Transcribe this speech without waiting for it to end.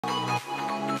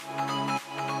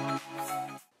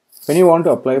When you want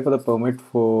to apply for the permit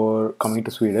for coming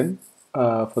to Sweden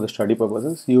for the study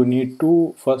purposes, you need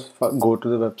to first go to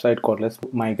the website called as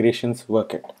Migrations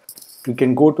Worket. You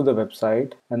can go to the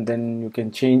website and then you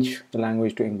can change the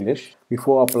language to English.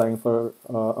 Before applying for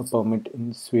a permit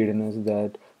in Sweden is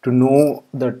that to know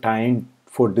the time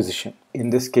for decision.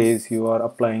 In this case, you are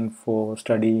applying for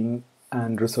studying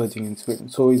and researching in Sweden.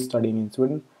 So it's studying in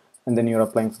Sweden and then you're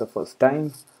applying for the first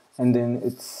time, and then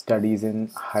it's studies in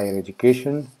higher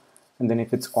education. And then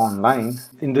if it's online,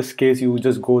 in this case you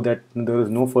just go that there is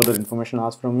no further information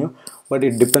asked from you, but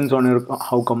it depends on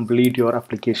how complete your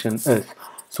application is.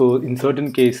 So in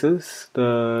certain cases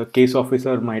the case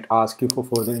officer might ask you for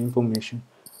further information,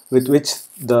 with which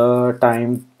the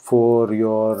time for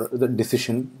the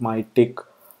decision might take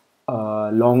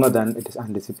longer than it is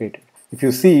anticipated. If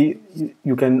you see,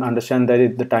 you can understand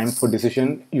that the time for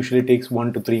decision usually takes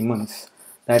 1 to 3 months.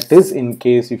 That is in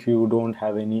case if you don't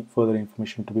have any further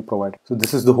information to be provided. So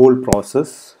this is the whole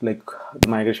process. Like, the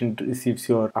migration receives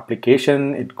your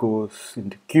application, it goes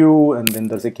into queue, and then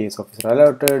there's a case officer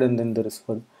allotted, and then there is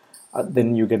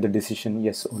then you get the decision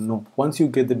yes or no. Once you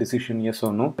get the decision yes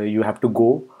or no, you have to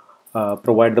go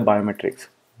provide the biometrics.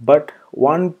 But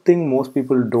one thing most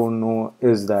people don't know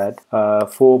is that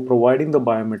for providing the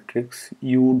biometrics,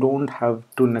 you don't have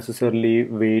to necessarily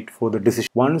wait for the decision.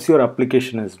 Once your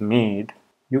application is made,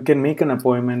 you can make an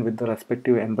appointment with the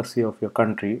respective embassy of your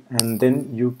country, and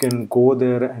then you can go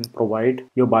there and provide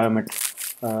your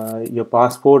biometrics. Your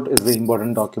passport is the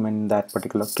important document in that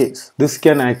particular case. This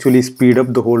can actually speed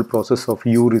up the whole process of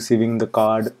you receiving the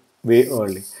card way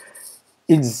early.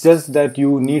 It's just that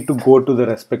you need to go to the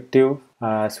respective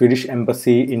Swedish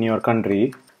embassy in your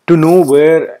country. To know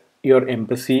where your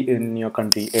embassy in your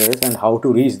country is and how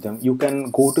to reach them, you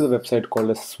can go to the website called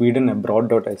as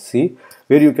swedenabroad.se,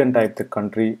 where you can type the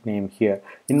country name here.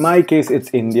 In my case,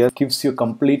 it's India. It gives you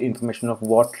complete information of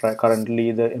what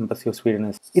currently the embassy of Sweden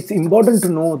is. It's important to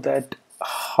know that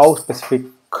how specific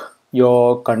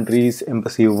your country's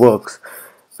embassy works,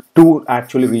 to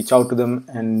actually reach out to them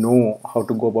and know how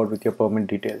to go about with your permit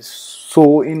details.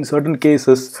 So in certain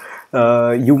cases,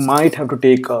 you might have to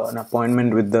take an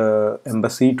appointment with the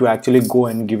embassy to actually go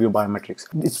and give you biometrics.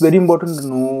 It's very important to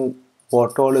know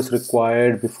what all is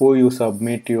required before you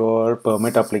submit your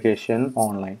permit application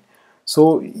online.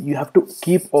 So you have to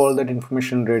keep all that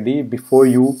information ready before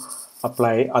you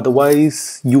apply.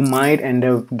 Otherwise, you might end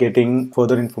up getting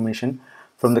further information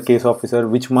from the case officer,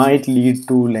 which might lead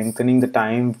to lengthening the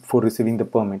time for receiving the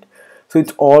permit. So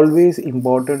it's always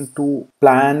important to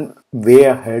plan way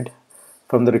ahead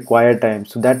from the required time.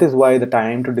 So that is why the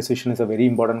time to decision is a very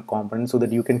important component, so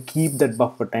that you can keep that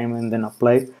buffer time and then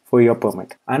apply for your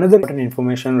permit. Another important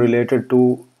information related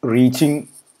to reaching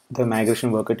the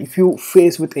migration worker: if you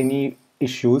face with any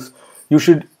issues, you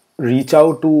should reach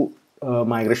out to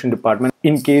migration department.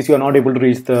 In case you are not able to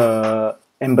reach the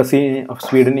embassy of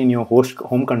Sweden in your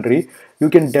home country, you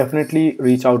can definitely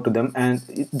reach out to them, and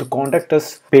the contact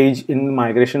us page in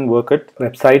migration worker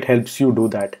website helps you do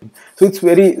that. So it's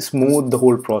very smooth, the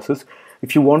whole process.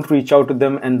 If you want to reach out to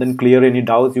them and then clear any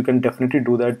doubts, you can definitely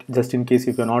do that, just in case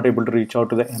if you're not able to reach out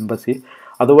to the embassy.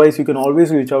 Otherwise, you can always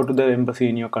reach out to the embassy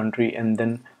in your country and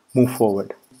then move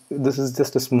forward. This is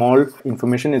just a small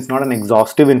information. It's not an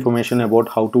exhaustive information about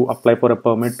how to apply for a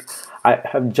permit. I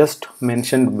have just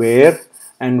mentioned where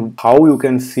and how you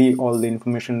can see all the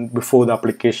information before the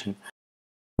application.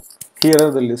 Here are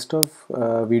the list of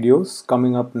videos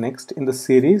coming up next in the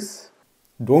series.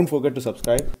 Don't forget to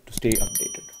subscribe to stay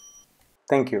updated.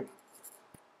 Thank you.